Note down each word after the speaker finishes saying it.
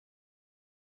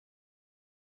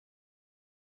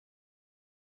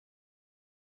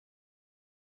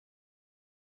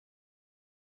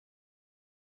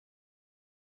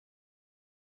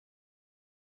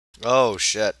Oh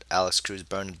shit, Alex Cruz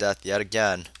burned to death yet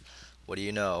again. What do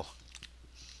you know?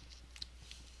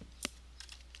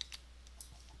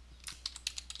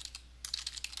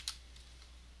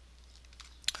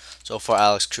 So far,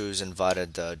 Alex Cruz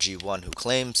invited G1, who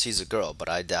claims he's a girl, but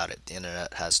I doubt it. The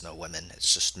internet has no women.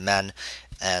 It's just men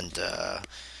and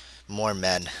more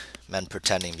men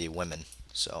pretending to be women.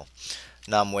 So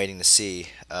now I'm waiting to see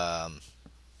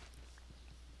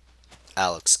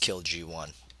Alex kill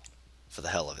G1 for the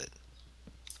hell of it.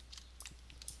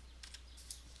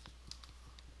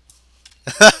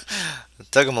 It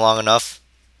took him long enough.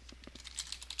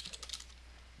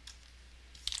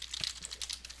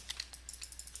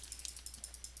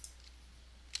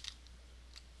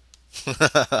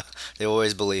 They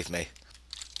always believe me.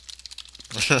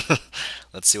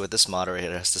 Let's see what this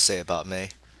moderator has to say about me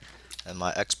and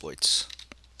my exploits.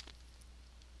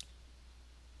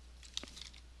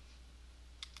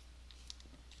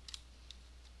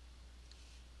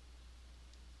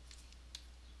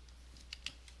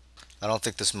 I don't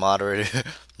think this moderator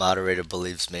moderator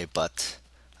believes me, but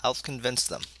I'll convince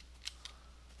them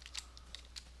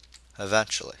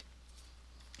eventually.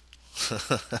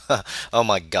 Oh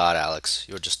my god, Alex,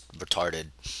 you're just retarded.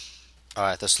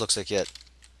 Alright, this looks like it.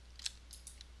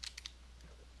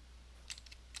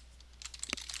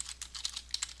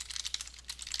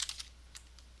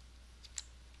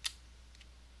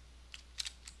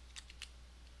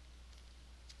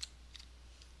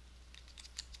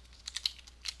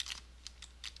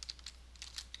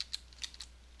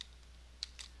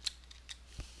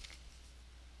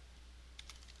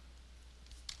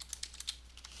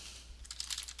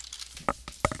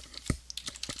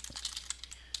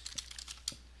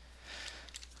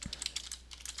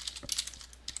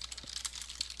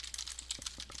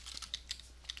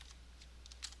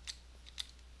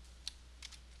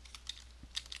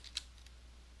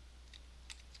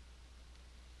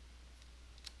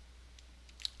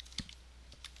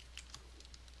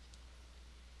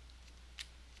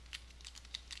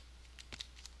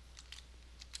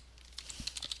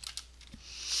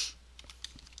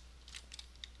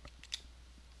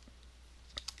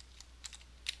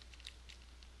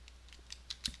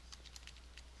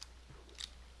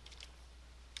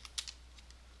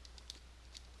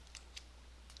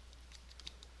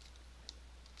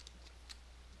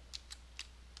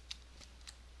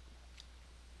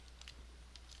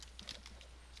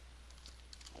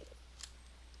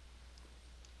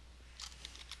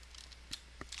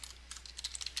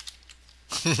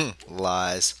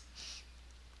 Lies.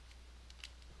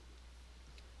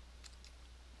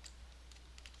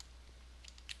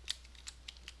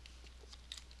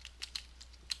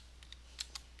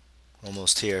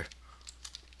 Almost here.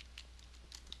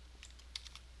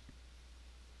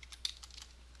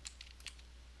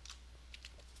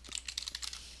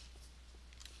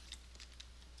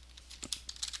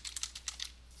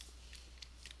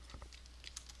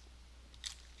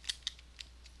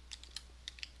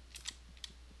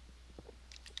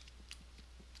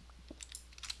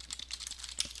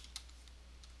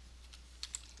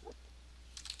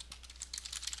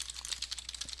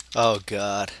 Oh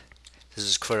god. This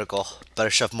is critical. Better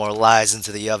shove more lies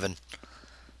into the oven.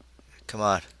 Come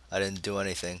on. I didn't do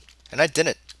anything. And I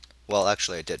didn't. Well,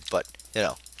 actually I did, but, you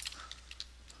know.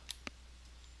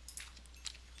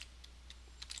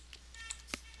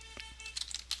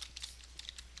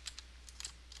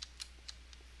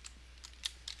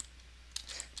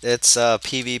 It's a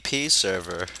PvP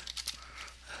server.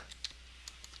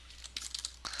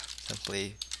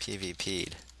 Simply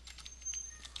PvP'd.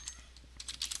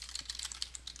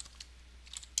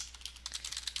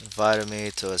 Invited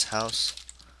me to his house,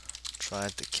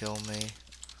 tried to kill me,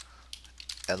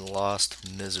 and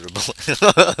lost miserably.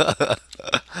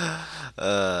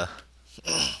 uh,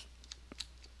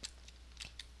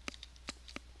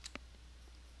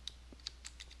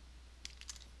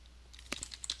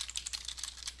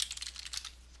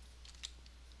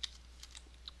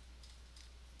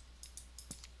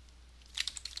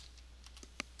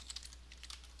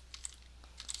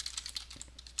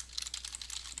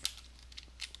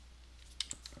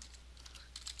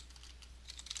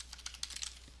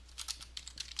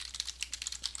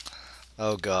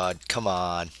 oh god, come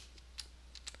on.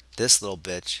 This little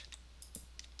bitch.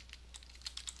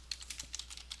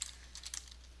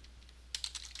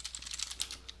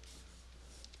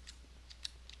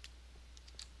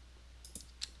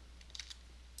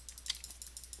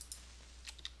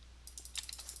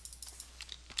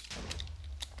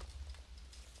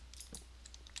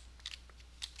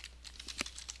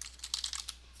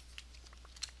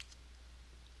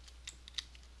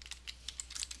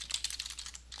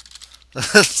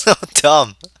 So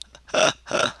dumb.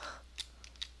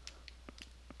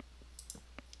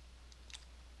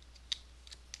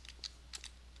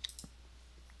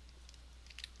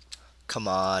 Come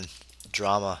on.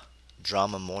 Drama.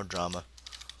 Drama, more drama.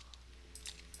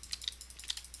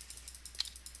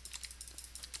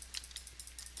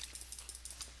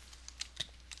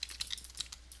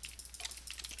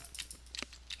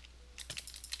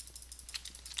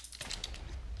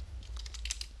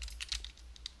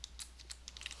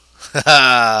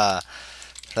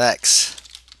 Thanks.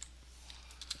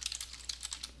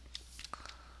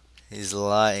 He's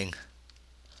lying.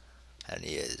 And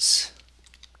he is.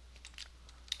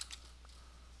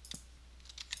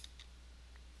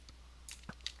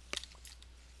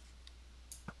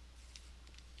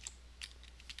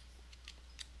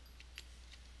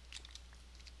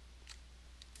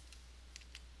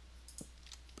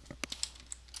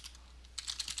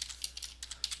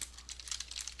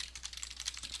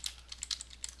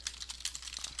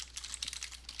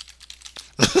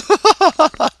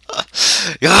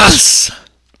 Yes!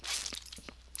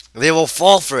 They will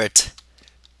fall for it.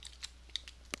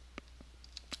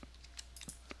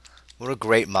 What a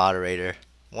great moderator.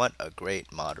 What a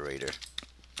great moderator.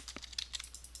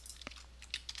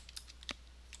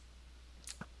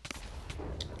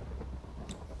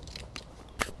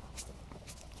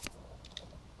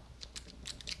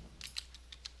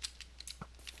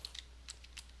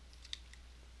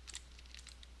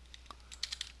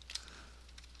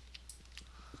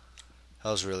 That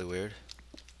was really weird.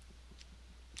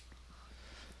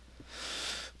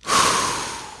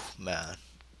 Man.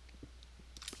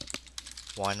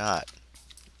 Why not?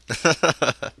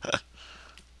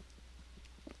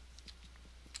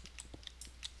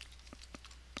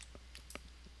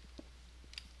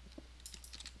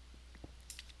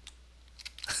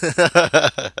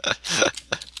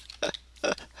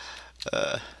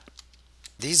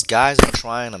 These guys are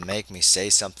trying to make me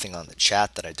say something on the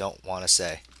chat that I don't want to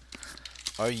say.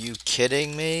 Are you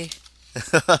kidding me?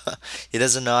 He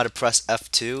doesn't know how to press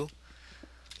F2.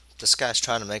 This guy's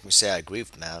trying to make me say I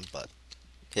grieved, man, but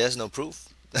he has no proof.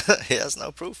 He has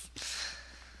no proof.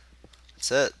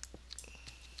 That's it.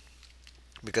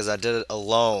 Because I did it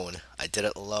alone. I did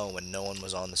it alone when no one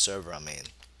was on the server. I mean,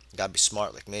 you gotta be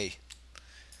smart like me.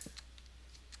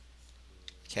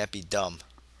 Can't be dumb.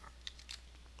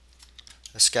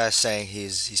 This guy's saying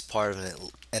he's part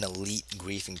of an elite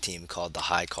griefing team called the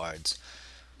High Cards.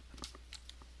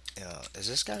 You know, is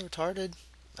this guy retarded?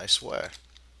 I swear.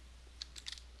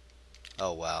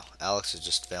 Oh wow, Alex is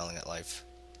just failing at life.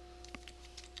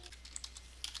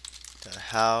 Then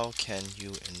how can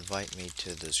you invite me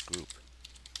to this group?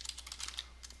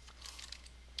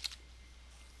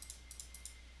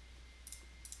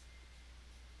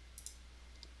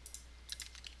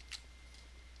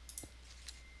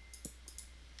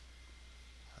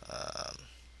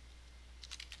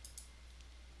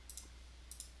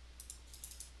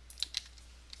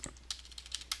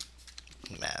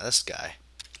 Man, this guy.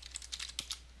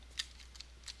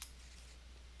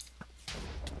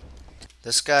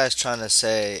 This guy is trying to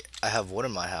say I have wood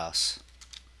in my house.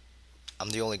 I'm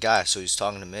the only guy, so he's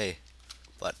talking to me.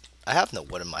 But I have no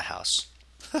wood in my house.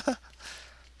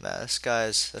 Man, this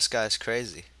guy's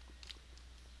crazy.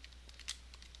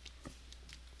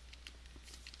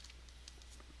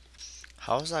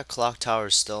 How is that clock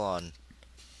tower still on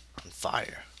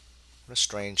fire? What a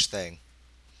strange thing.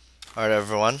 Alright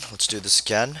everyone, let's do this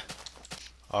again.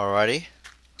 Alrighty.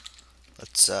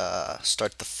 Let's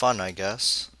start the fun, I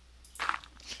guess.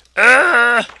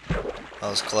 That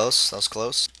was close, that was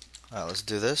close. Alright, let's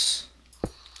do this.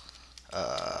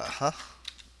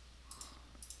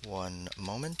 One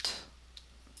moment.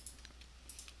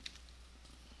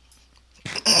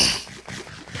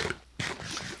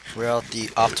 We're at the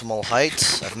optimal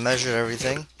height. I've measured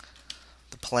everything.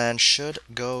 The plan should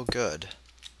go good.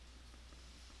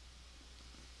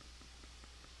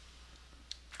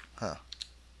 Huh.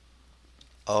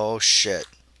 Oh shit.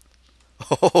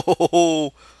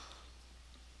 Oh,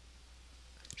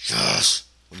 yes!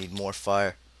 We need more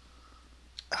fire.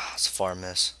 Ah, it's a far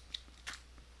miss.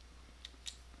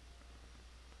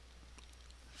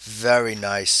 Very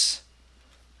nice.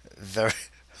 Very.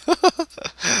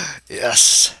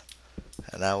 Yes.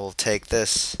 And I will take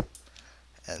this,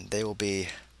 and they will be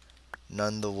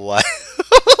none the wiser.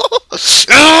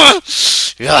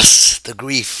 Yes, the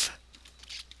grief.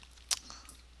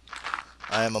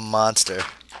 I am a monster.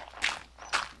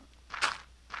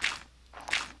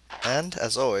 And,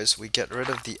 as always, we get rid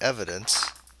of the evidence.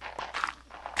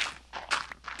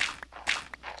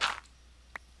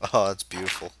 Oh, that's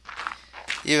beautiful.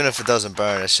 Even if it doesn't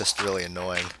burn, it's just really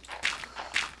annoying.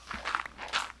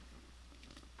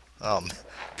 Oh,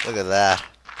 look at that.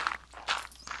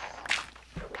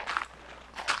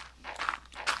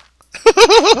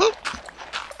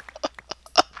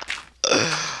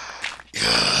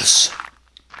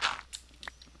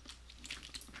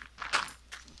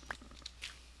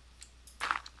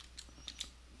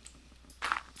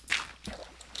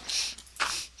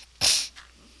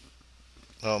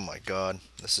 Oh my god,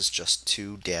 this is just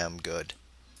too damn good.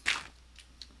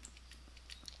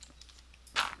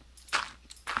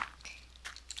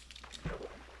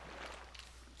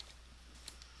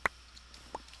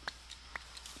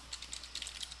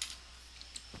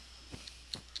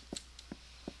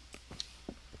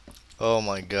 Oh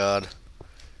my god.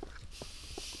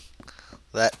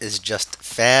 That is just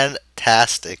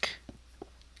fantastic.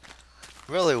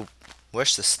 Really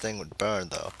wish this thing would burn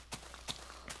though.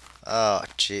 Oh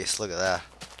jeez, look at that.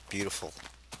 Beautiful.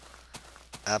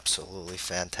 Absolutely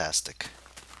fantastic.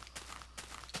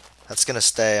 That's gonna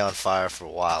stay on fire for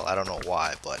a while. I don't know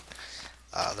why, but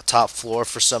the top floor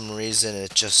for some reason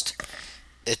it just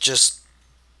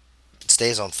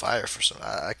stays on fire for some.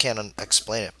 I can't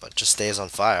explain it, but just stays on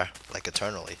fire like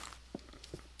eternally.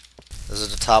 This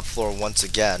is the top floor once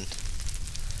again.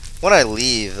 When I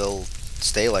leave, it'll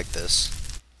stay like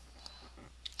this.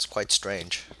 It's quite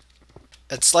strange.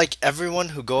 It's like everyone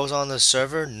who goes on this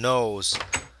server knows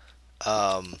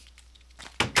um,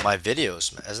 my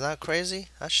videos. Isn't that crazy?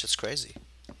 That shit's crazy.